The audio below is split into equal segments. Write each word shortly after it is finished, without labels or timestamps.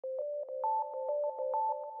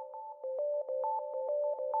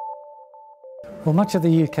Well, much of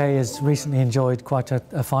the UK has recently enjoyed quite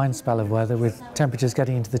a fine spell of weather, with temperatures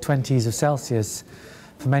getting into the 20s of Celsius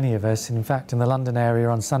for many of us. And in fact, in the London area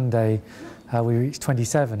on Sunday, we reached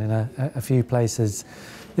 27 in a few places.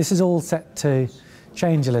 This is all set to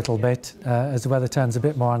change a little bit as the weather turns a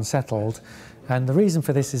bit more unsettled. And the reason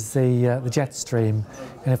for this is the jet stream.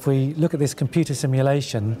 And if we look at this computer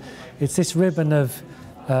simulation, it's this ribbon of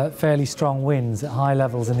fairly strong winds at high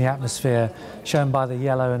levels in the atmosphere, shown by the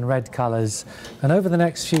yellow and red colours. And over the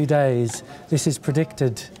next few days, this is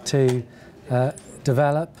predicted to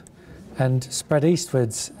develop and spread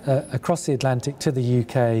eastwards across the Atlantic to the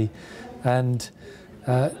UK and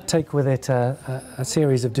take with it a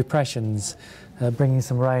series of depressions, bringing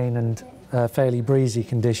some rain and fairly breezy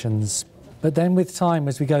conditions. But then with time,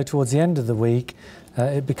 as we go towards the end of the week,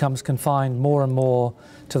 it becomes confined more and more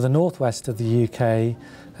to the northwest of the UK,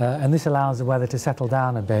 and this allows the weather to settle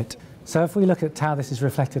down a bit. So if we look at how this is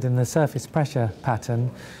reflected in the surface pressure pattern,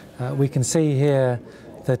 we can see here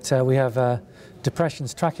that we have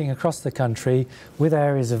depressions tracking across the country with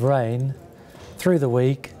areas of rain through the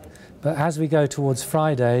week. But as we go towards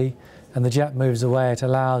Friday and the jet moves away, it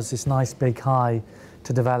allows this nice big high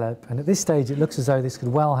to develop. And at this stage, it looks as though this could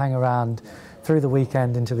well hang around through the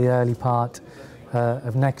weekend into the early part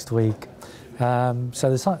of next week. So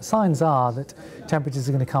the signs are that temperatures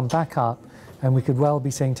are going to come back up, and we could well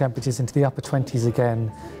be seeing temperatures into the upper 20s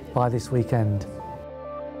again by this weekend.